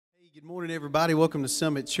Good morning, everybody. Welcome to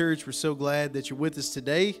Summit Church. We're so glad that you're with us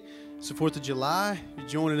today. It's the 4th of July. You're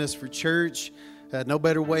joining us for church. No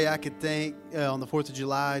better way I could think on the 4th of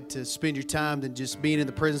July to spend your time than just being in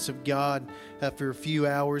the presence of God for a few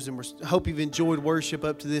hours. And we hope you've enjoyed worship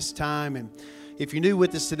up to this time. And if you're new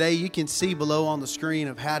with us today, you can see below on the screen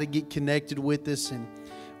of how to get connected with us. And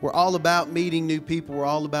we're all about meeting new people. We're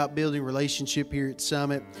all about building relationship here at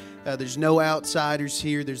Summit. There's no outsiders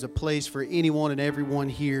here. There's a place for anyone and everyone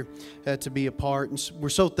here to be a part. And we're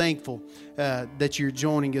so thankful that you're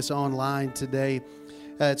joining us online today.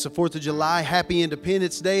 It's the 4th of July. Happy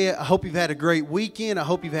Independence Day. I hope you've had a great weekend. I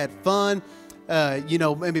hope you've had fun.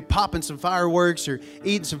 Maybe popping some fireworks or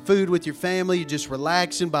eating some food with your family, just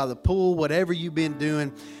relaxing by the pool, whatever you've been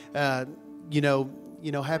doing.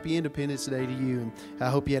 Happy Independence Day to you. And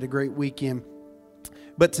I hope you had a great weekend.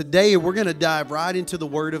 But today we're going to dive right into the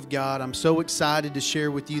Word of God. I'm so excited to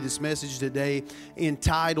share with you this message today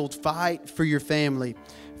entitled Fight for Your Family.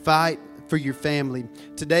 Fight for your family.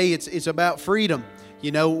 Today it's about freedom.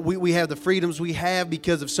 You know, we have the freedoms we have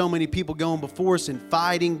because of so many people going before us and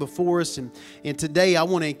fighting before us. And today I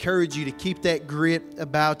want to encourage you to keep that grit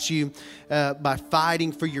about you by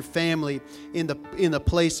fighting for your family in the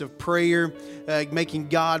place of prayer, making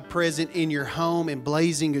God present in your home and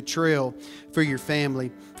blazing a trail for your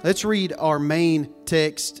family. Let's read our main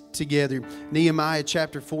text together. Nehemiah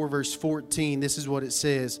chapter 4, verse 14. This is what it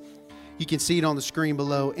says. You can see it on the screen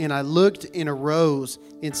below. And I looked and arose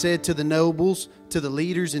and said to the nobles, to the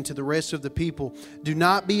leaders, and to the rest of the people, do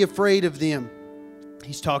not be afraid of them.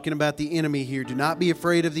 He's talking about the enemy here. Do not be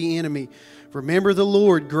afraid of the enemy. Remember the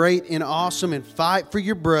Lord, great and awesome, and fight for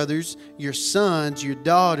your brothers, your sons, your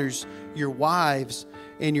daughters, your wives,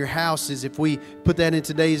 and your houses. If we put that in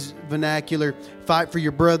today's vernacular, fight for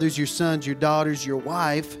your brothers, your sons, your daughters, your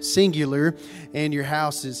wife, singular, and your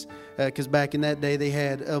houses. Because back in that day, they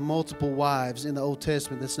had multiple wives in the Old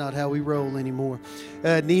Testament. That's not how we roll anymore.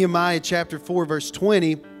 Nehemiah chapter 4, verse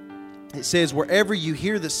 20, it says, wherever you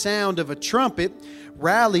hear the sound of a trumpet,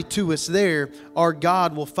 rally to us there. Our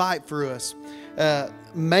God will fight for us.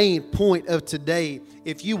 Main point of today,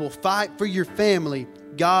 if you will fight for your family,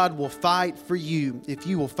 God will fight for you. If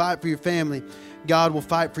you will fight for your family, God will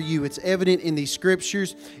fight for you. It's evident in these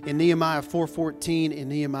scriptures in Nehemiah 4:14 and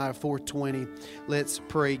Nehemiah 4:20. Let's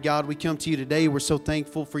pray. God, we come to you today. We're so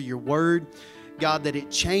thankful for your word. God, that it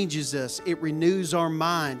changes us. It renews our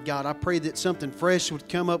mind. God, I pray that something fresh would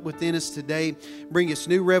come up within us today. Bring us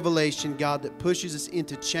new revelation, God, that pushes us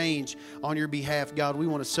into change on your behalf. God, we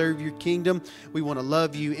want to serve your kingdom. We want to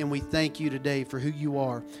love you, and we thank you today for who you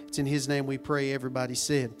are. It's in his name we pray. Everybody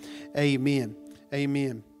said, amen.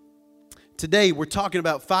 Amen. Today, we're talking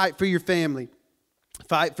about fight for your family.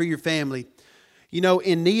 Fight for your family. You know,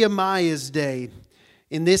 in Nehemiah's day,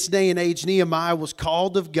 in this day and age, Nehemiah was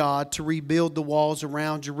called of God to rebuild the walls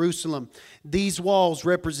around Jerusalem. These walls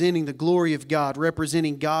representing the glory of God,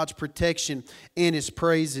 representing God's protection and his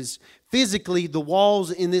praises. Physically, the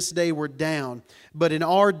walls in this day were down. But in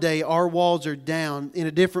our day, our walls are down in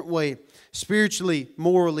a different way. Spiritually,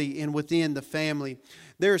 morally, and within the family.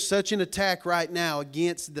 There is such an attack right now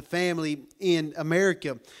against the family in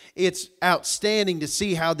America. It's outstanding to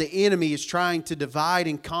see how the enemy is trying to divide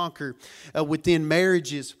and conquer within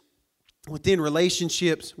marriages, within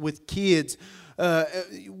relationships, with kids,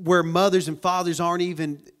 where mothers and fathers aren't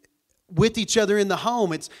even with each other in the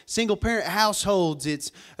home. It's single-parent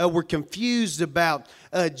households. We're confused about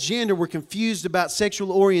gender. We're confused about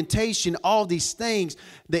sexual orientation. All these things,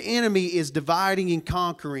 the enemy is dividing and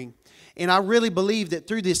conquering. And I really believe that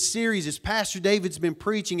through this series, as Pastor David's been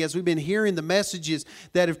preaching, as we've been hearing the messages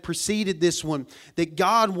that have preceded this one, that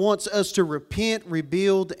God wants us to repent,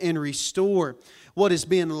 rebuild, and restore what has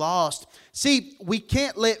been lost. See, we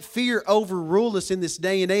can't let fear overrule us in this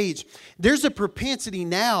day and age. There's a propensity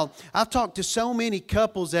now. I've talked to so many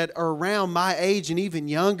couples that are around my age and even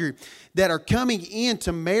younger that are coming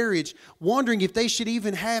into marriage wondering if they should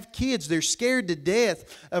even have kids. They're scared to death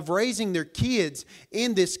of raising their kids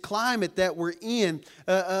in this climate that we're in,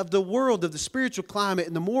 of the world, of the spiritual climate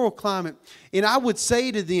and the moral climate. And I would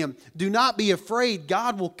say to them, do not be afraid.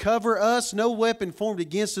 God will cover us. No weapon formed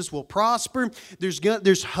against us will prosper.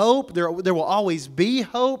 There's hope. There will always be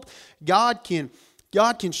hope. God can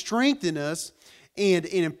strengthen us and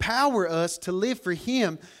empower us to live for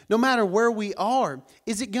Him no matter where we are.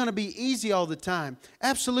 Is it going to be easy all the time?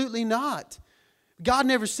 Absolutely not. God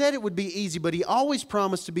never said it would be easy, but He always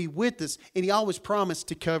promised to be with us, and He always promised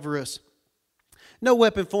to cover us. No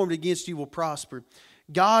weapon formed against you will prosper.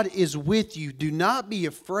 God is with you. Do not be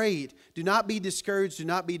afraid. Do not be discouraged. Do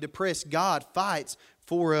not be depressed. God fights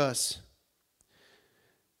for us.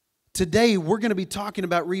 today we're going to be talking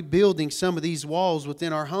about rebuilding some of these walls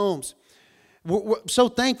within our homes. We're so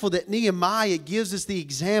thankful that Nehemiah gives us the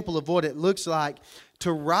example of what it looks like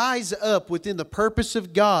to rise up within the purpose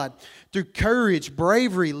of God through courage,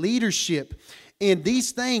 bravery, leadership. And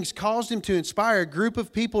these things caused him to inspire a group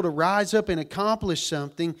of people to rise up and accomplish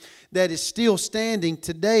something that is still standing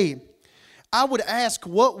today. I would ask,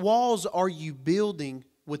 what walls are you building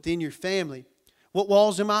within your family? What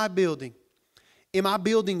walls am I building? Am I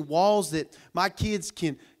building walls that my kids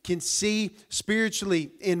can see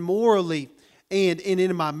spiritually and morally, and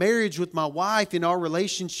in my marriage with my wife, in our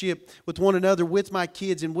relationship with one another, with my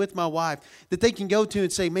kids and with my wife, that they can go to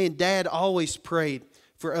and say, man, Dad always prayed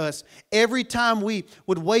for us. Every time we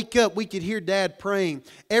would wake up, we could hear Dad praying.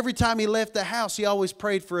 Every time he left the house, he always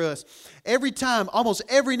prayed for us. Every time, almost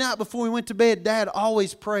every night before we went to bed, Dad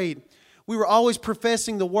always prayed. We were always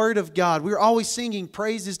professing the Word of God. We were always singing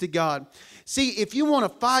praises to God. See, if you want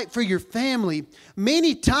to fight for your family,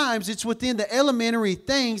 many times it's within the elementary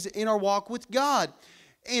things in our walk with God.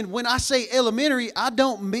 And when I say elementary, I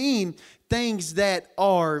don't mean things that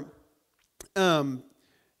are,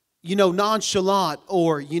 nonchalant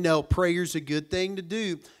or, prayer's a good thing to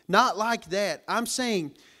do. Not like that. I'm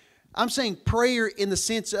saying prayer in the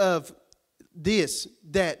sense of this,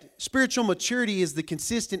 that spiritual maturity is the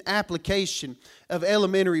consistent application of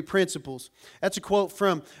elementary principles. That's a quote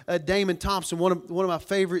from Damon Thompson, one of my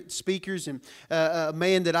favorite speakers and a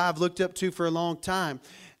man that I've looked up to for a long time.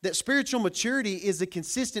 That spiritual maturity is the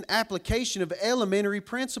consistent application of elementary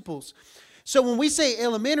principles. So when we say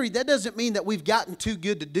elementary, that doesn't mean that we've gotten too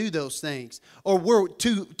good to do those things, or we're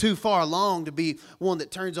too far along to be one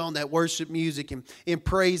that turns on that worship music and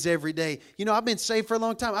prays every day. I've been saved for a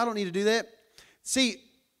long time. I don't need to do that. See,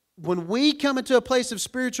 when we come into a place of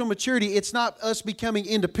spiritual maturity, it's not us becoming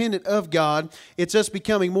independent of God. It's us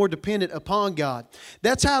becoming more dependent upon God.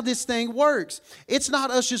 That's how this thing works. It's not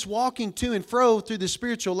us just walking to and fro through the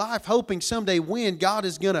spiritual life, hoping someday when God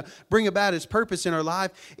is going to bring about His purpose in our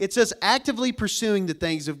life. It's us actively pursuing the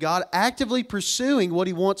things of God, actively pursuing what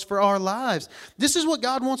He wants for our lives. This is what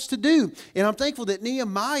God wants to do. And I'm thankful that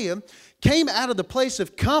Nehemiah came out of the place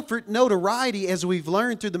of comfort, notoriety, as we've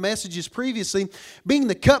learned through the messages previously, being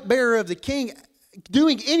the cupbearer of the king,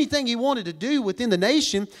 doing anything he wanted to do within the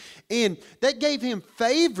nation, and that gave him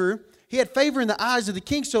favor. He had favor in the eyes of the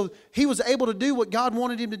king, so he was able to do what God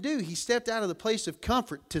wanted him to do. He stepped out of the place of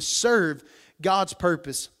comfort to serve God's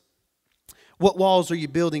purpose. What walls are you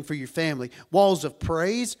building for your family? Walls of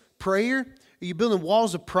praise, prayer? Are you building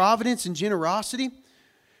walls of providence and generosity?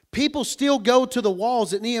 People still go to the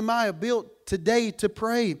walls that Nehemiah built today to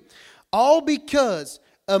pray. All because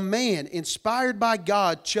a man inspired by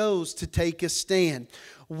God chose to take a stand.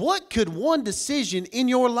 What could one decision in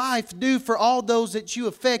your life do for all those that you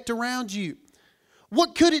affect around you?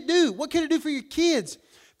 What could it do? What could it do for your kids,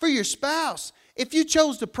 for your spouse? If you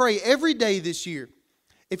chose to pray every day this year,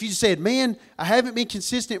 if you said, man, I haven't been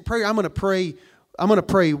consistent in prayer, I'm going to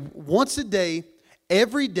pray once a day.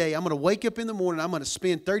 Every day, I'm going to wake up in the morning, I'm going to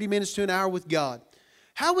spend 30 minutes to an hour with God.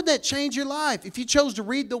 How would that change your life if you chose to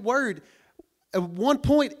read the Word? At one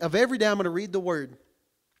point of every day, I'm going to read the Word,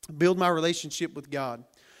 build my relationship with God.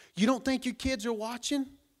 You don't think your kids are watching?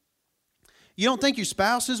 You don't think your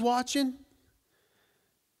spouse is watching?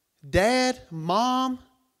 Dad, mom,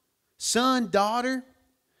 son, daughter?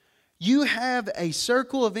 You have a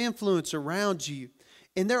circle of influence around you,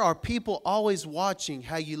 and there are people always watching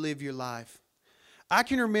how you live your life. I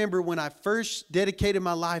can remember when I first dedicated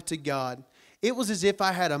my life to God, it was as if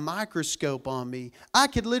I had a microscope on me. I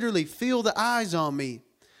could literally feel the eyes on me.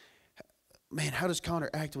 Man, how does Connor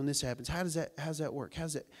act when this happens? How's that work?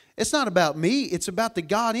 It's not about me. It's about the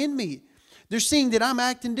God in me. They're seeing that I'm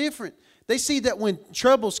acting different. They see that when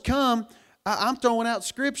troubles come, I'm throwing out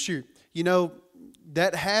scripture.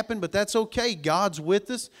 That happened, but that's okay. God's with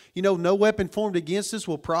us. No weapon formed against us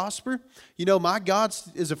will prosper. My God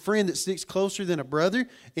is a friend that sticks closer than a brother.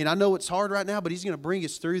 And I know it's hard right now, but He's going to bring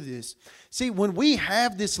us through this. See, when we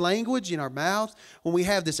have this language in our mouth, when we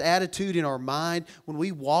have this attitude in our mind, when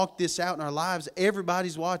we walk this out in our lives,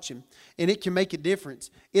 everybody's watching. And it can make a difference.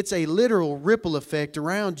 It's a literal ripple effect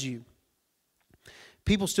around you.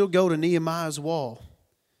 People still go to Nehemiah's wall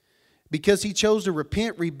because he chose to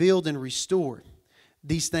repent, rebuild, and restore.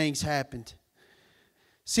 These things happened.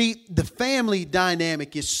 See, the family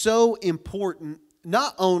dynamic is so important,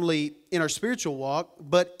 not only in our spiritual walk,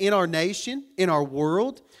 but in our nation, in our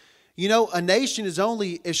world. A nation is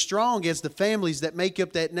only as strong as the families that make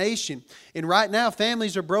up that nation. And right now,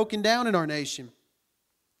 families are broken down in our nation.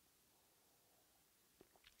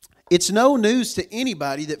 It's no news to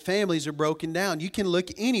anybody that families are broken down. You can look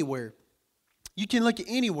anywhere.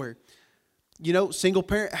 single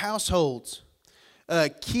parent households,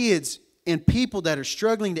 kids and people that are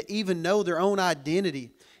struggling to even know their own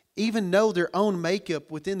identity, even know their own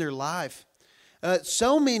makeup within their life.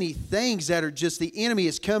 So many things that are just the enemy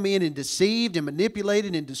has come in and deceived and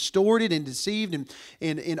manipulated and distorted and deceived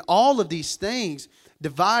and all of these things,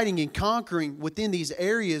 dividing and conquering within these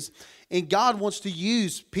areas. And God wants to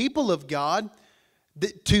use people of God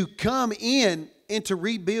to come in and to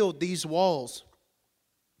rebuild these walls.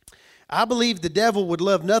 I believe the devil would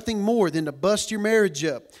love nothing more than to bust your marriage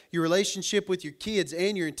up, your relationship with your kids,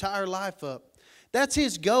 and your entire life up. That's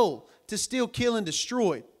his goal, to steal, kill, and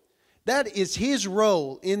destroy. That is his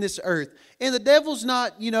role in this earth. And the devil's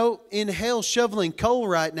not, in hell shoveling coal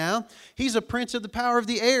right now. He's a prince of the power of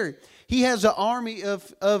the air. He has an army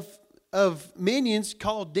of minions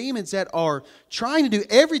called demons that are trying to do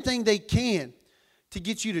everything they can to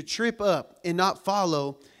get you to trip up and not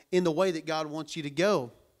follow in the way that God wants you to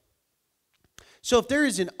go. So if there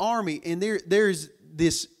is an army and there's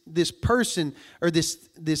this person or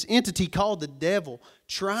this entity called the devil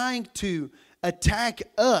trying to attack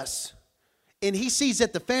us, and he sees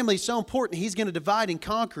that the family is so important, he's going to divide and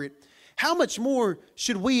conquer it, how much more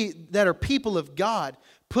should we that are people of God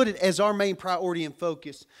put it as our main priority and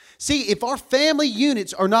focus? See, if our family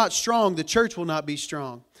units are not strong, the church will not be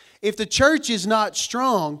strong. If the church is not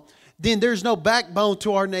strong, then there's no backbone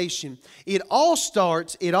to our nation. It all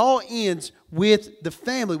ends with the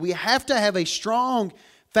family. We have to have a strong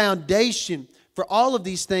foundation for all of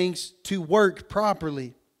these things to work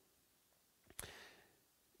properly.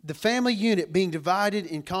 The family unit being divided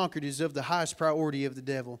and conquered is of the highest priority of the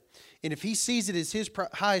devil. And if he sees it as his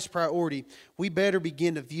highest priority, we better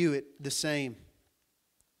begin to view it the same.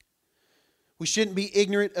 We shouldn't be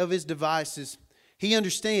ignorant of his devices. He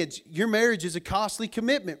understands your marriage is a costly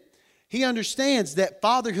commitment. He understands that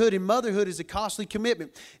fatherhood and motherhood is a costly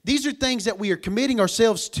commitment. These are things that we are committing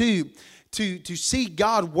ourselves to see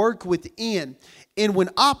God work within. And when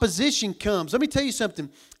opposition comes, let me tell you something.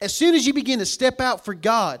 As soon as you begin to step out for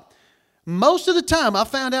God, most of the time I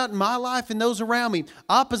found out in my life and those around me,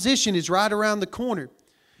 opposition is right around the corner.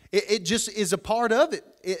 It just is a part of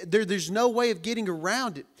it. There's no way of getting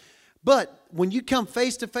around it. But when you come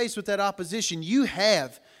face to face with that opposition, you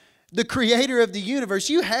have the creator of the universe.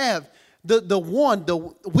 You have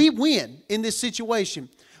we win in this situation.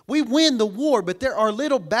 We win the war, but there are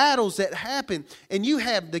little battles that happen, and you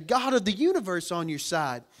have the God of the universe on your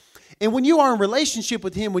side. And when you are in relationship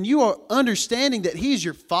with him, when you are understanding that he's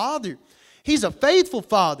your father, he's a faithful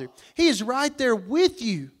father, he is right there with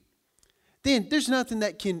you, then there's nothing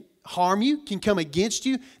that can harm you, can come against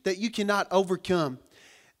you, that you cannot overcome.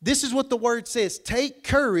 This is what the word says: take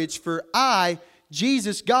courage, for I,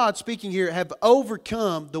 Jesus, God speaking here, have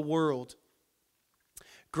overcome the world.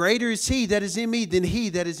 Greater is he that is in me than he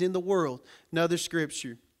that is in the world. Another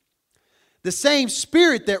scripture. The same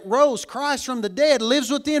Spirit that rose Christ from the dead lives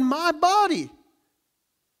within my body.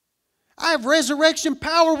 I have resurrection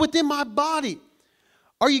power within my body.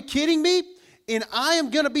 Are you kidding me? And I am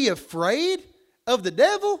going to be afraid of the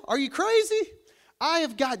devil? Are you crazy? I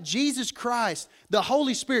have got Jesus Christ, the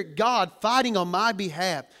Holy Spirit, God, fighting on my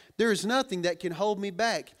behalf. There is nothing that can hold me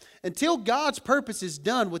back. Until God's purpose is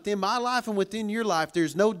done within my life and within your life,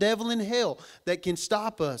 there's no devil in hell that can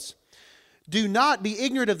stop us. Do not be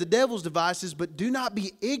ignorant of the devil's devices, but do not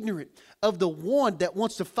be ignorant of the one that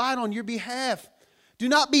wants to fight on your behalf. Do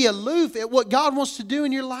not be aloof at what God wants to do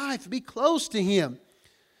in your life. Be close to him.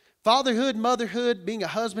 Fatherhood, motherhood, being a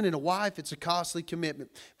husband and a wife, it's a costly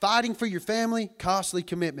commitment. Fighting for your family, costly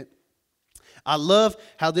commitment. I love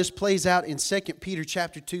how this plays out in 2 Peter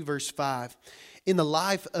chapter 2, verse 5. In the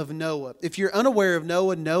life of Noah. If you're unaware of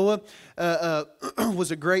Noah, Noah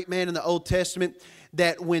was a great man in the Old Testament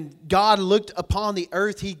that when God looked upon the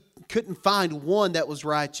earth, he couldn't find one that was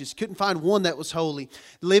righteous, couldn't find one that was holy,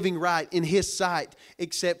 living right in his sight,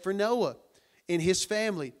 except for Noah and his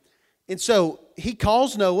family. And so he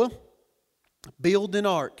calls Noah, build an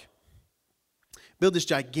ark. Build this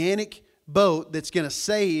gigantic boat that's going to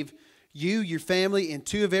save you, your family, and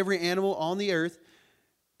two of every animal on the earth.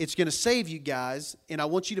 It's going to save you guys, and I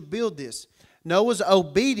want you to build this. Noah's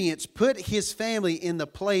obedience put his family in the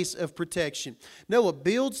place of protection. Noah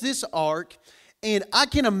builds this ark, and I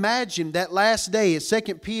can imagine that last day, as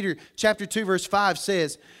 2 Peter chapter 2, verse 5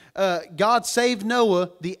 says, God saved Noah,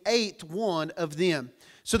 the eighth one of them.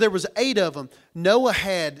 So there was 8 of them. Noah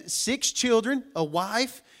had 6 children, a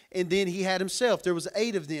wife, and then he had himself. There was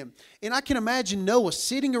 8 of them. And I can imagine Noah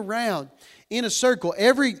sitting around in a circle.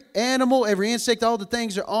 Every animal, every insect, all the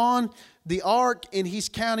things are on the ark, and he's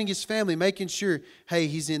counting his family, making sure, hey,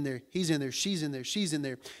 he's in there, she's in there, she's in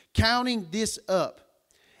there, counting this up.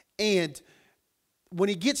 And when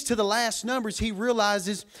he gets to the last numbers, he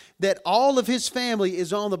realizes that all of his family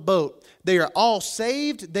is on the boat. They are all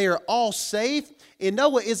saved. They are all safe. And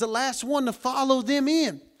Noah is the last one to follow them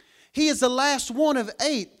in. He is the last one of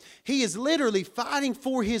 8. He is literally fighting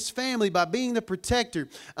for his family by being the protector,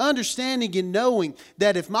 understanding and knowing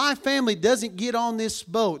that if my family doesn't get on this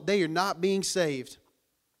boat, they are not being saved.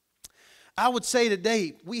 I would say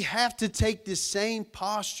today, we have to take this same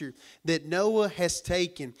posture that Noah has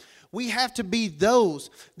taken. We have to be those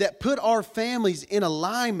that put our families in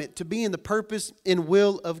alignment to be in the purpose and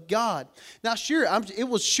will of God. Now, sure, it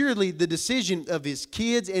was surely the decision of his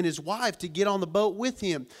kids and his wife to get on the boat with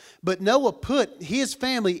him. But Noah put his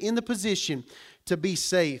family in the position to be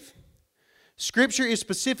safe. Scripture is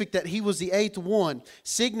specific that he was the 8th one,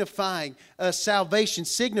 signifying salvation,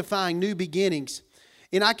 signifying new beginnings.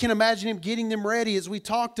 And I can imagine him getting them ready, as we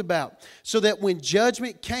talked about, so that when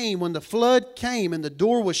judgment came, when the flood came and the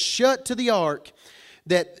door was shut to the ark,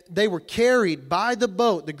 that they were carried by the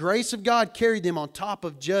boat. The grace of God carried them on top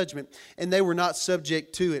of judgment, and they were not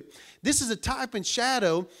subject to it. This is a type and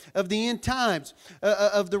shadow of the end times,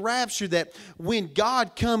 of the rapture, that when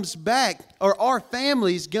God comes back, are our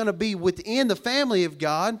families going to be within the family of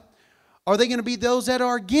God? Are they going to be those that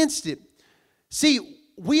are against it? See,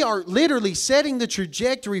 we are literally setting the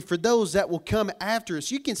trajectory for those that will come after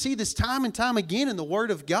us. You can see this time and time again in the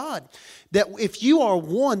Word of God, that if you are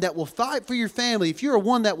one that will fight for your family, if you're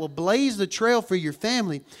one that will blaze the trail for your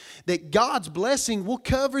family, that God's blessing will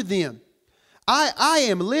cover them. I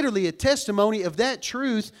am literally a testimony of that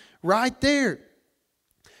truth right there.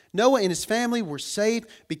 Noah and his family were safe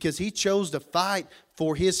because he chose to fight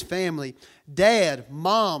for his family. Dad,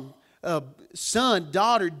 mom, son,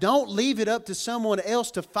 daughter, don't leave it up to someone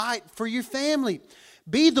else to fight for your family.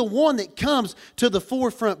 Be the one that comes to the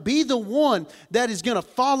forefront. Be the one that is going to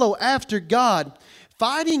follow after God.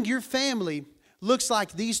 Fighting your family looks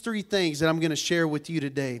like these 3 things that I'm going to share with you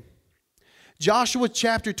today. Joshua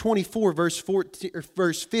chapter 24,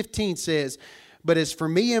 verse 15 says, "But as for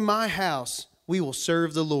me and my house, we will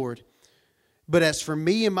serve the Lord." But as for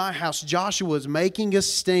me and my house, Joshua is making a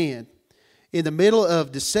stand in the middle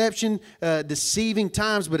of deception, deceiving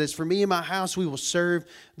times. But as for me and my house, we will serve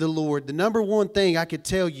the Lord. The number one thing I could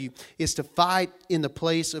tell you is to fight in the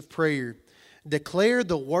place of prayer. Declare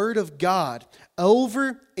the word of God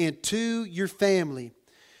over and to your family.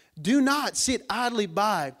 Do not sit idly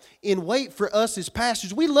by and wait for us as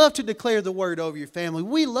pastors. We love to declare the word over your family.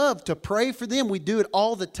 We love to pray for them. We do it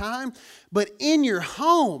all the time. But in your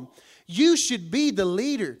home, you should be the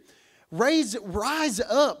leader. Rise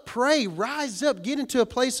up, pray, rise up, get into a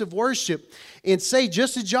place of worship and say,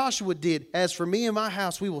 just as Joshua did, as for me and my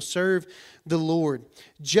house, we will serve the Lord.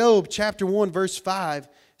 Job chapter 1 verse 5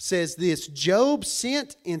 says this, Job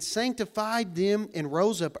sent and sanctified them and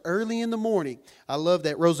rose up early in the morning. I love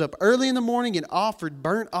that. Rose up early in the morning and offered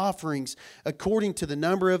burnt offerings according to the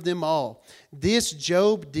number of them all. This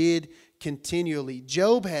Job did continually.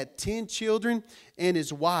 Job had 10 children and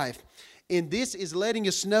his wife. And this is letting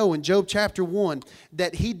us know in Job chapter 1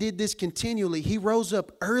 that he did this continually. He rose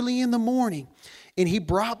up early in the morning and he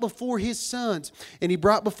brought before his sons and he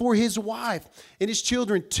brought before his wife and his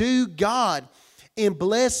children to God and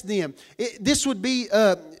blessed them. This would be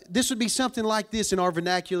something like this in our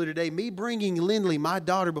vernacular today. Me bringing Lindley, my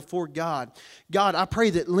daughter, before God. God, I pray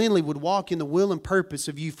that Lindley would walk in the will and purpose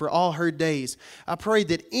of you for all her days. I pray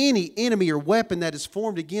that any enemy or weapon that is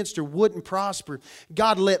formed against her wouldn't prosper.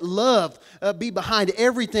 God, let love be behind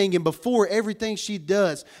everything and before everything she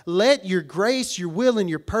does. Let your grace, your will, and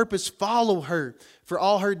your purpose follow her for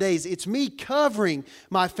all her days. It's me covering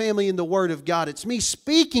my family in the Word of God. It's me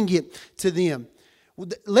speaking it to them.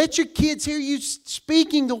 Let your kids hear you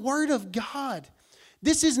speaking the Word of God.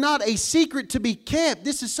 This is not a secret to be kept.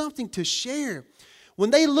 This is something to share. When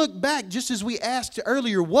they look back, just as we asked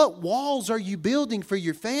earlier, what walls are you building for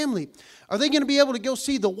your family? Are they going to be able to go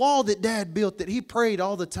see the wall that Dad built, that he prayed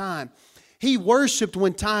all the time? He worshiped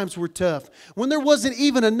when times were tough. When there wasn't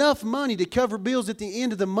even enough money to cover bills at the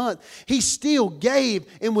end of the month, he still gave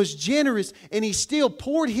and was generous, and he still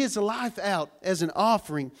poured his life out as an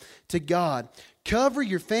offering to God. Cover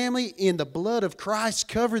your family in the blood of Christ.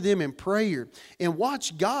 Cover them in prayer. And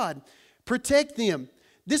watch God protect them.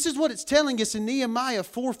 This is what it's telling us in Nehemiah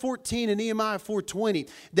 4:14 and Nehemiah 4:20.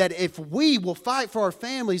 That if we will fight for our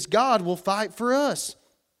families, God will fight for us.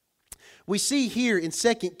 We see here in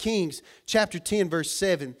 2 Kings chapter 10 verse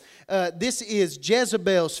 7. This is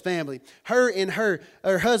Jezebel's family. Her and her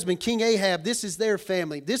husband King Ahab, this is their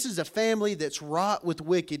family. This is a family that's wrought with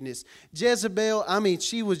wickedness. Jezebel,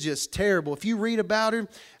 she was just terrible. If you read about her,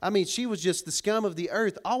 she was just the scum of the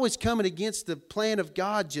earth, always coming against the plan of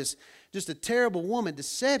God, just just a terrible woman,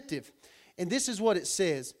 deceptive. And this is what it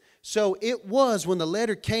says. So it was when the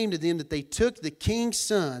letter came to them that they took the king's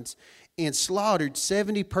sons and slaughtered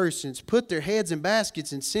 70 persons, put their heads in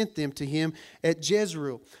baskets, and sent them to him at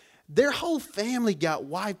Jezreel. Their whole family got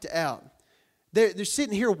wiped out. They're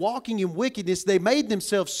sitting here walking in wickedness. They made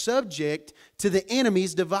themselves subject to the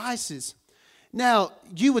enemy's devices. Now,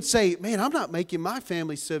 you would say, man, I'm not making my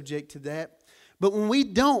family subject to that. But when we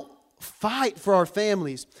don't fight for our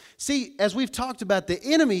families, see, as we've talked about, the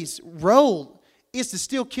enemy's role is to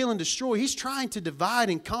steal, kill, and destroy. He's trying to divide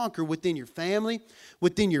and conquer within your family,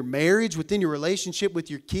 within your marriage, within your relationship with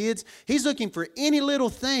your kids. He's looking for any little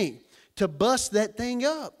thing to bust that thing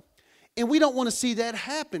up. And we don't want to see that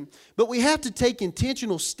happen. But we have to take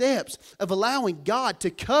intentional steps of allowing God to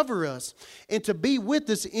cover us and to be with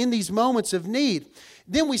us in these moments of need.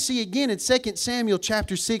 Then we see again in 2 Samuel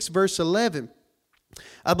chapter 6, verse 11.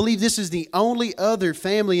 I believe this is the only other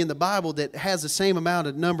family in the Bible that has the same amount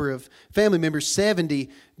of number of family members, 70,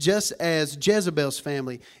 just as Jezebel's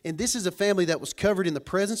family. And this is a family that was covered in the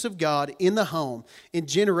presence of God in the home, and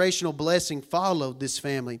generational blessing followed this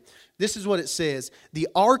family. This is what it says. The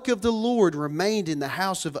ark of the Lord remained in the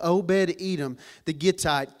house of Obed-Edom the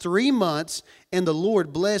Gittite 3 months, and the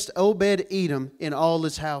Lord blessed Obed-Edom and all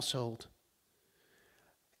his household.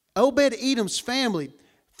 Obed-Edom's family,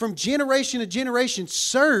 from generation to generation,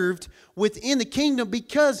 served within the kingdom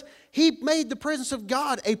because he made the presence of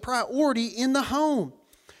God a priority in the home.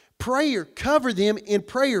 Prayer, cover them in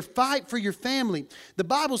prayer. Fight for your family. The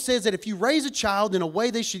Bible says that if you raise a child in a way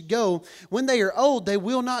they should go, when they are old, they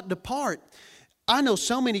will not depart. I know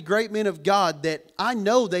so many great men of God that I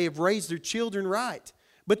know they have raised their children right,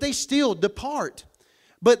 but they still depart.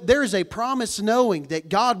 But there's a promise knowing that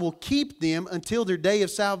God will keep them until their day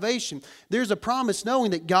of salvation. There's a promise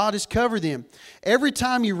knowing that God has covered them. Every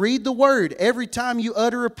time you read the Word, every time you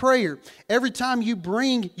utter a prayer, every time you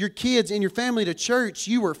bring your kids and your family to church,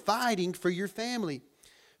 you are fighting for your family.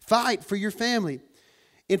 Fight for your family.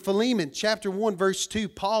 In Philemon chapter 1, verse 2,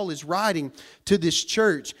 Paul is writing to this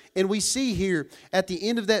church. And we see here at the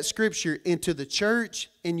end of that scripture, into the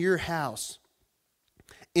church in your house.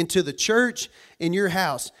 Into the church in your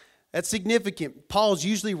house. That's significant. Paul's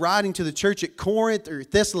usually writing to the church at Corinth or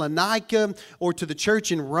Thessalonica or to the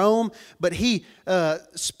church in Rome, but he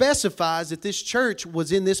specifies that this church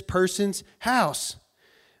was in this person's house.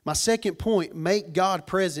 My second point, make God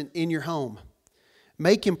present in your home.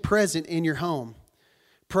 Make Him present in your home.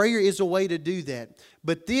 Prayer is a way to do that.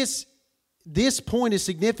 But this point is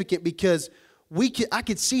significant because I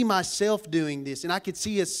could see myself doing this, and I could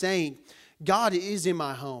see us saying, God is in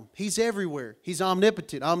my home. He's everywhere. He's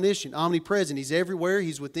omnipotent, omniscient, omnipresent. He's everywhere.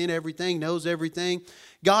 He's within everything, knows everything.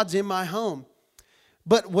 God's in my home.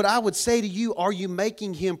 But what I would say to you, are you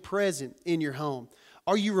making Him present in your home?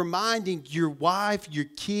 Are you reminding your wife, your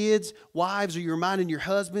kids, wives, are you reminding your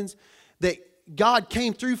husbands that God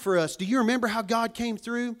came through for us? Do you remember how God came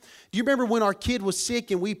through? Do you remember when our kid was sick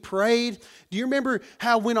and we prayed? Do you remember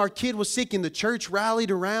how when our kid was sick and the church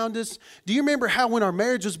rallied around us? Do you remember how when our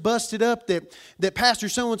marriage was busted up that Pastor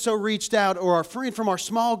so-and-so reached out, or our friend from our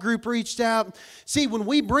small group reached out? See, when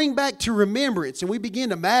we bring back to remembrance and we begin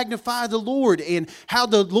to magnify the Lord and how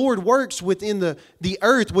the Lord works within the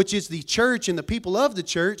earth, which is the church and the people of the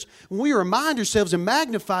church, when we remind ourselves and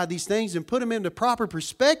magnify these things and put them into proper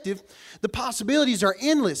perspective, the possibilities are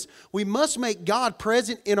endless. We must make God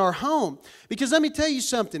present in our home. Because let me tell you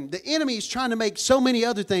something. The enemy is trying to make so many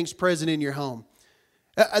other things present in your home.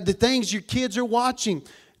 The things your kids are watching.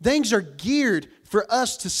 Things are geared for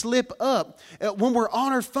us to slip up. When we're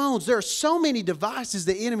on our phones, there are so many devices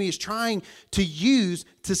the enemy is trying to use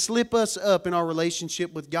to slip us up in our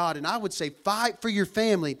relationship with God. And I would say fight for your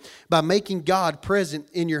family by making God present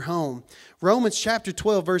in your home. Romans chapter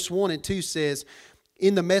 12, verse 1 and 2 says,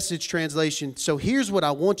 in the Message translation, so here's what I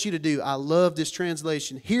want you to do. I love this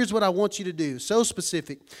translation. Here's what I want you to do. So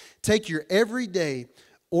specific. Take your everyday,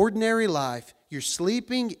 ordinary life, your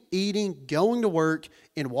sleeping, eating, going to work,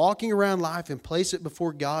 and walking around life, and place it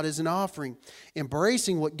before God as an offering.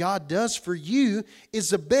 Embracing what God does for you is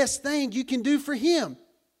the best thing you can do for Him.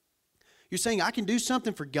 You're saying, I can do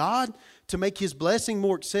something for God to make His blessing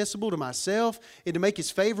more accessible to myself and to make His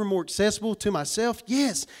favor more accessible to myself?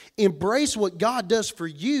 Yes. Embrace what God does for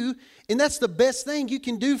you, and that's the best thing you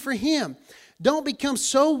can do for Him. Don't become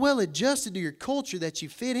so well adjusted to your culture that you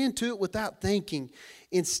fit into it without thinking.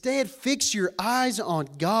 Instead, fix your eyes on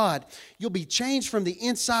God. You'll be changed from the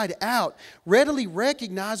inside out. Readily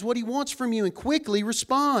recognize what He wants from you and quickly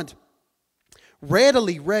respond.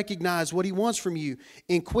 Readily recognize what He wants from you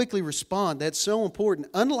and quickly respond. That's so important.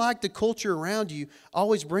 Unlike the culture around you,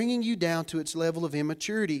 always bringing you down to its level of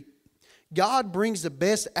immaturity. God brings the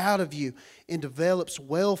best out of you and develops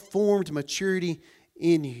well-formed maturity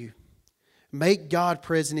in you. Make God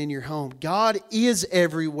present in your home. God is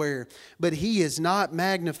everywhere, but He is not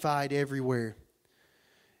magnified everywhere.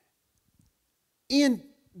 In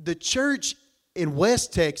the church in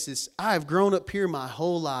West Texas, I have grown up here my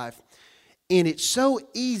whole life, and it's so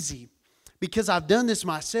easy, because I've done this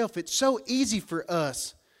myself, it's so easy for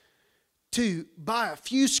us to buy a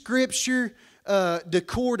few scripture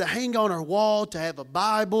decor to hang on our wall, to have a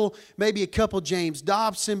Bible, maybe a couple James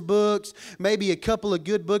Dobson books, maybe a couple of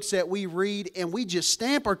good books that we read, and we just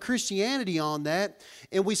stamp our Christianity on that,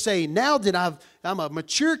 and we say, now that I'm a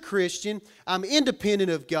mature Christian, I'm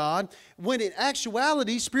independent of God, when in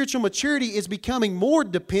actuality, spiritual maturity is becoming more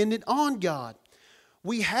dependent on God.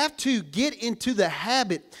 We have to get into the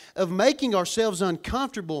habit of making ourselves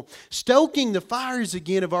uncomfortable, stoking the fires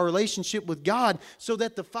again of our relationship with God so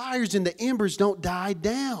that the fires and the embers don't die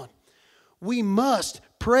down. We must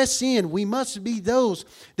press in. We must be those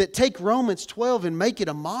that take Romans 12 and make it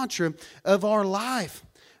a mantra of our life.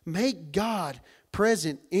 Make God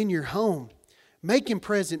present in your home. Make Him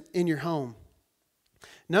present in your home.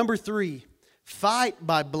 Number 3, fight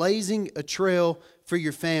by blazing a trail for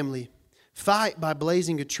your family. Fight by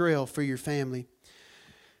blazing a trail for your family.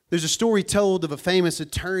 There's a story told of a famous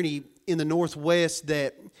attorney in the Northwest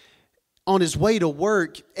that on his way to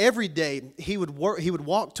work, every day he would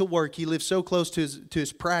walk to work. He lived so close to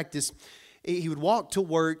his practice. He would walk to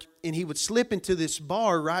work and he would slip into this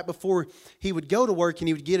bar right before he would go to work, and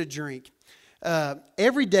he would get a drink.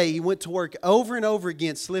 Every day he went to work over and over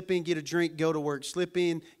again, slip in, get a drink, go to work, slip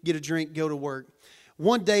in, get a drink, go to work.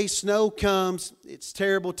 One day, snow comes. It's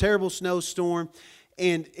terrible, terrible snowstorm.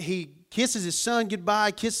 And he kisses his son goodbye,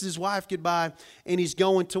 kisses his wife goodbye, and he's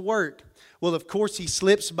going to work. Well, of course, he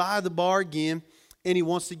slips by the bar again, and he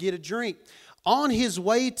wants to get a drink. On his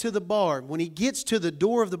way to the bar, when he gets to the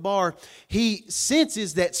door of the bar, he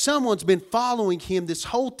senses that someone's been following him this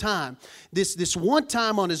whole time. This one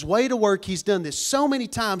time on his way to work, he's done this so many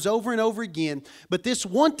times over and over again. But this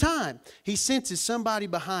one time, he senses somebody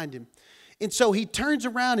behind him. And so he turns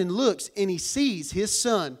around and looks, and he sees his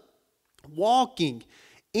son walking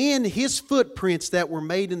in his footprints that were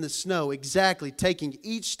made in the snow, exactly, taking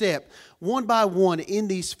each step one by one in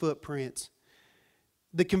these footprints.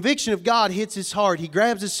 The conviction of God hits his heart. He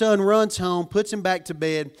grabs his son, runs home, puts him back to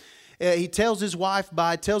bed. He tells his wife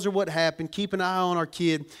bye, tells her what happened, keep an eye on our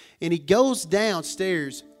kid. And he goes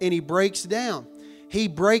downstairs, and he breaks down. He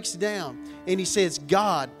breaks down, and he says,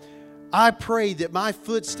 God, I pray that my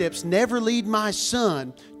footsteps never lead my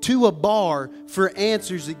son to a bar for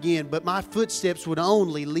answers again, but my footsteps would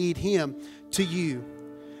only lead him to you.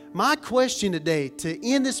 My question today, to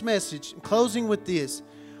end this message, closing with this,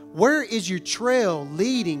 where is your trail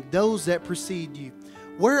leading those that precede you?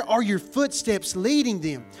 Where are your footsteps leading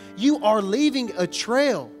them? You are leaving a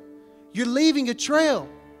trail. You're leaving a trail.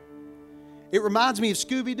 It reminds me of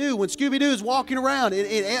Scooby-Doo. When Scooby-Doo is walking around,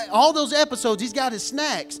 in all those episodes, he's got his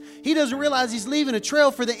snacks. He doesn't realize he's leaving a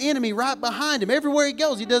trail for the enemy right behind him. Everywhere he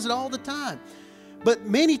goes, he does it all the time. But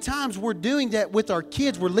many times we're doing that with our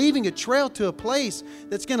kids. We're leaving a trail to a place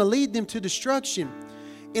that's going to lead them to destruction.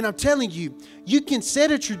 And I'm telling you, you can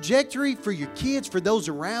set a trajectory for your kids, for those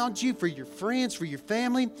around you, for your friends, for your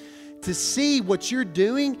family, to see what you're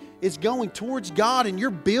doing is going towards God, and you're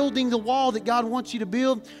building the wall that God wants you to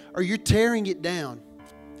build, or you're tearing it down.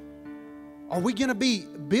 Are we going to be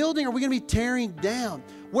building, or are we going to be tearing down?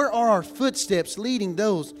 Where are our footsteps leading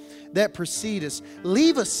those that precede us?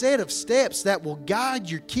 Leave a set of steps that will guide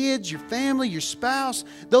your kids, your family, your spouse,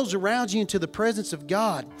 those around you into the presence of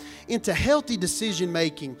God, into healthy decision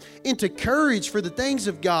making, into courage for the things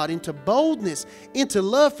of God, into boldness, into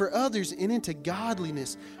love for others, and into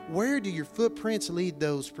godliness. Where do your footprints lead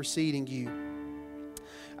those preceding you?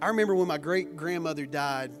 I remember when my great-grandmother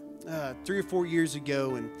died 3 or 4 years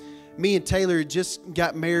ago, and me and Taylor had just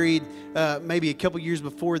got married maybe a couple years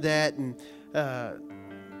before that, and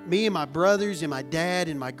me and my brothers and my dad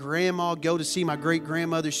and my grandma go to see my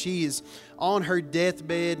great-grandmother. She is on her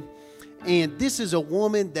deathbed, and this is a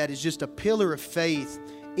woman that is just a pillar of faith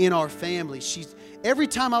in our family. Every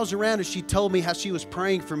time I was around her, she told me how she was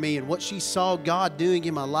praying for me and what she saw God doing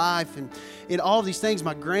in my life and all these things.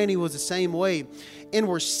 My granny was the same way. And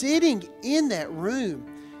we're sitting in that room,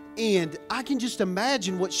 And I can just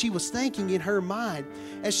imagine what she was thinking in her mind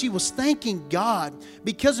as she was thanking God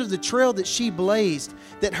because of the trail that she blazed,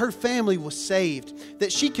 that her family was saved,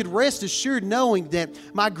 that she could rest assured knowing that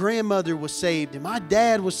my grandmother was saved and my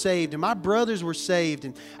dad was saved and my brothers were saved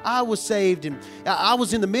and I was saved and I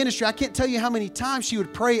was in the ministry. I can't tell you how many times she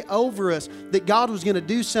would pray over us that God was going to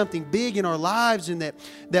do something big in our lives and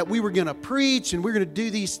that we were going to preach and we're going to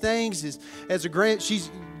do these things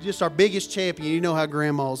she's just our biggest champion. You know how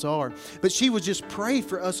grandmas are. But she would just pray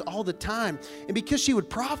for us all the time. And because she would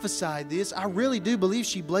prophesy this, I really do believe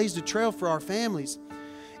she blazed a trail for our families.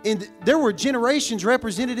 And there were generations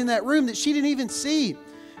represented in that room that she didn't even see.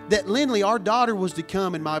 That Lindley, our daughter, was to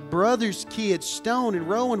come, and my brother's kids, Stone and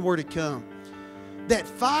Rowan, were to come. That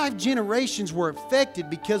 5 generations were affected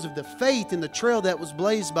because of the faith and the trail that was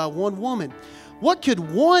blazed by one woman. What could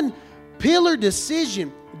one pillar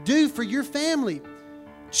decision do for your family?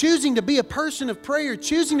 Choosing to be a person of prayer,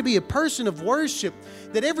 choosing to be a person of worship,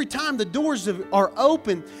 that every time the doors are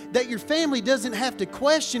open, that your family doesn't have to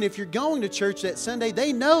question if you're going to church that Sunday.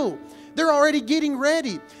 They know. They're already getting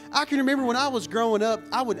ready. I can remember when I was growing up,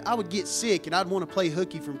 I would get sick and I'd want to play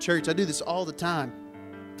hooky from church. I do this all the time.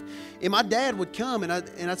 And my dad would come and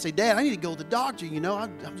I'd say, Dad, I need to go to the doctor.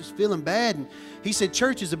 I'm just feeling bad. And he said,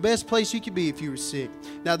 church is the best place you could be if you were sick.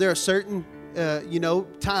 Now, there are certain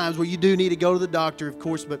times where you do need to go to the doctor, of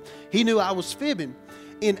course, but he knew I was fibbing.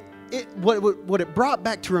 And what it brought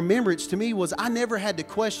back to remembrance to me was I never had to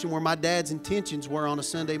question where my dad's intentions were on a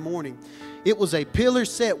Sunday morning. It was a pillar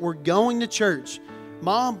set. We're going to church.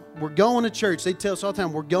 Mom, we're going to church. They tell us all the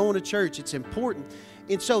time, we're going to church. It's important.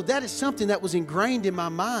 And so that is something that was ingrained in my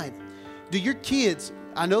mind. Do your kids,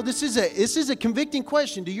 I know this is a convicting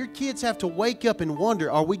question. Do your kids have to wake up and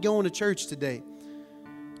wonder, are we going to church today?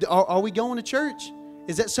 Are we going to church?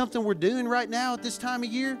 Is that something we're doing right now at this time of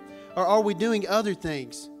year? Or are we doing other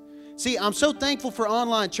things? See, I'm so thankful for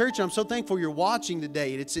online church. I'm so thankful you're watching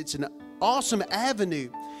today. It's an awesome avenue.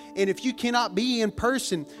 And if you cannot be in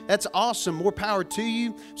person, that's awesome. More power to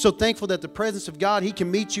you. So thankful that the presence of God, He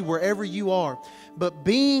can meet you wherever you are. But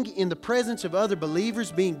being in the presence of other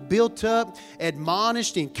believers, being built up,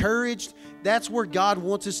 admonished, encouraged, that's where God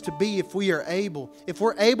wants us to be if we are able. If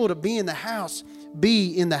we're able to be in the house,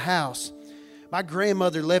 be in the house. My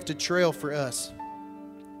grandmother left a trail for us.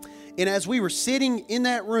 And as we were sitting in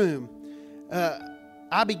that room,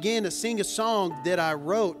 I began to sing a song that I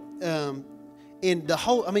wrote. And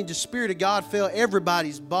the Spirit of God fell.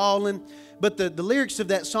 Everybody's bawling. But the lyrics of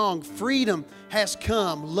that song, freedom has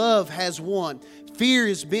come, love has won. Fear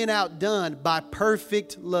has been outdone by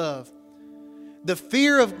perfect love. The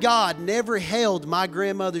fear of God never held my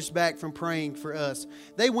grandmothers back from praying for us.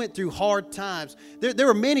 They went through hard times. There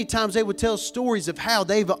were many times they would tell stories of how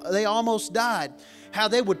they almost died. How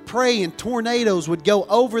they would pray and tornadoes would go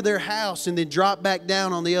over their house and then drop back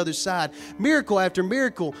down on the other side. Miracle after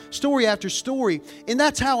miracle, story after story. And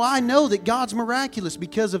that's how I know that God's miraculous,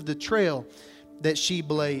 because of the trail that she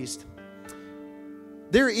blazed.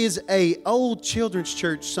 There is an old children's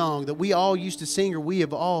church song that we all used to sing, or we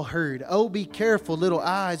have all heard. Oh, be careful, little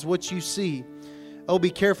eyes, what you see. Oh, be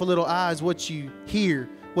careful, little eyes, what you hear,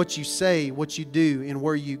 what you say, what you do, and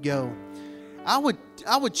where you go. I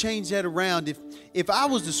would change that around. If I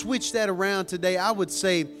was to switch that around today, I would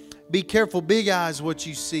say, be careful, big eyes, what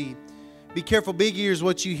you see. Be careful, big ears,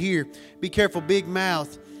 what you hear. Be careful, big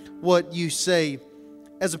mouth, what you say.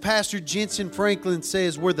 As a pastor, Jensen Franklin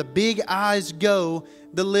says, where the big eyes go,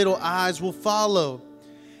 the little eyes will follow.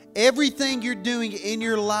 Everything you're doing in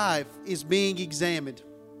your life is being examined.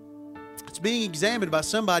 It's being examined by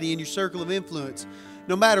somebody in your circle of influence.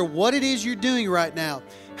 No matter what it is you're doing right now,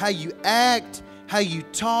 how you act, how you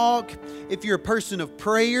talk, if you're a person of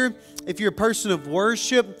prayer, if you're a person of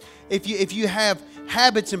worship, if you have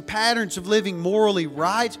habits and patterns of living morally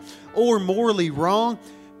right or morally wrong,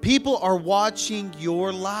 people are watching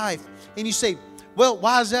your life. And you say, well,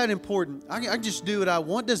 why is that important? I can just do what I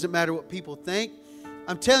want. Doesn't matter what people think.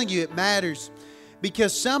 I'm telling you, it matters,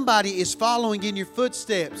 because somebody is following in your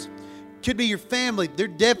footsteps. Could be your family. They're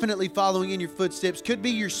definitely following in your footsteps. Could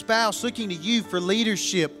be your spouse looking to you for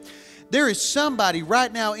leadership. There is somebody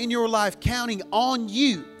right now in your life counting on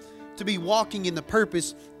you to be walking in the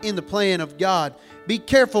purpose, in the plan of God. Be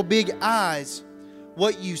careful, big eyes,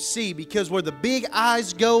 what you see, because where the big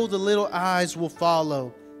eyes go, the little eyes will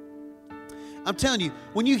follow. I'm telling you,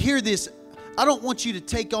 when you hear this, I don't want you to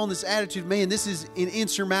take on this attitude, man, this is an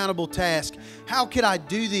insurmountable task. How could I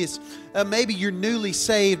do this? Maybe you're newly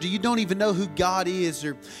saved, or you don't even know who God is,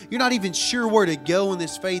 or you're not even sure where to go in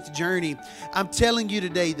this faith journey. I'm telling you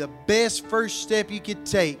today, the best first step you could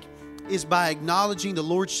take is by acknowledging the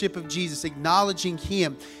lordship of Jesus, acknowledging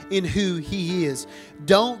Him in who He is.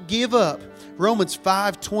 Don't give up. Romans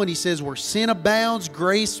 5:20 says, where sin abounds,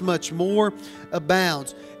 grace much more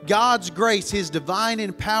abounds. God's grace, His divine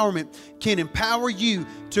empowerment, can empower you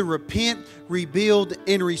to repent, rebuild,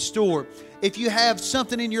 and restore. If you have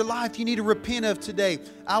something in your life you need to repent of today,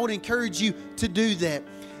 I would encourage you to do that.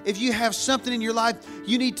 If you have something in your life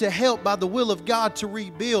you need to help by the will of God to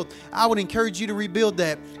rebuild, I would encourage you to rebuild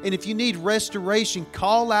that. And if you need restoration,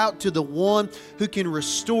 call out to the one who can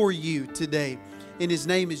restore you today. And His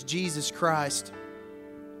name is Jesus Christ.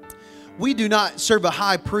 We do not serve a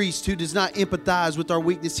high priest who does not empathize with our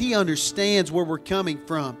weakness. He understands where we're coming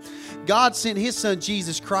from. God sent His Son,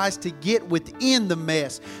 Jesus Christ, to get within the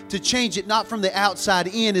mess, to change it not from the outside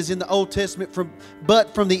in as in the Old Testament,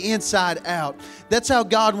 but from the inside out. That's how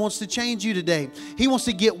God wants to change you today. He wants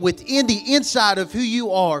to get within the inside of who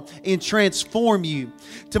you are and transform you,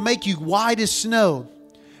 to make you white as snow.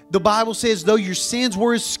 The Bible says, though your sins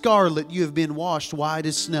were as scarlet, you have been washed white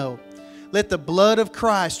as snow. Let the blood of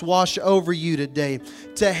Christ wash over you today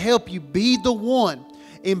to help you be the one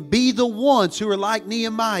and be the ones who are like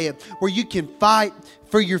Nehemiah, where you can fight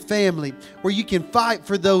for your family, where you can fight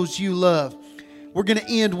for those you love. We're going to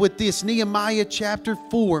end with this, Nehemiah chapter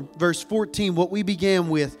 4, verse 14, what we began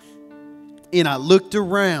with. And I looked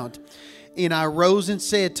around, and I rose and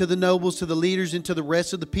said to the nobles, to the leaders, and to the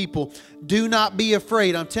rest of the people, do not be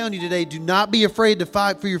afraid. I'm telling you today, do not be afraid to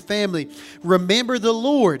fight for your family. Remember the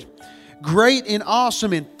Lord, great and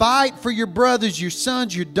awesome, and fight for your brothers, your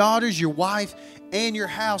sons, your daughters, your wife, and your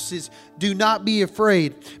houses. Do not be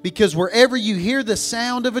afraid, because wherever you hear the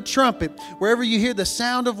sound of a trumpet, wherever you hear the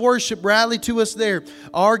sound of worship, rally to us there.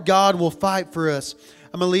 Our God will fight for us.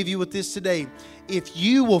 I'm going to leave you with this today. If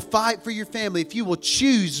you will fight for your family, if you will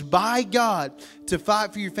choose by God to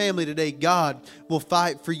fight for your family today, God will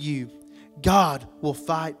fight for you. God will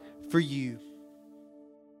fight for you.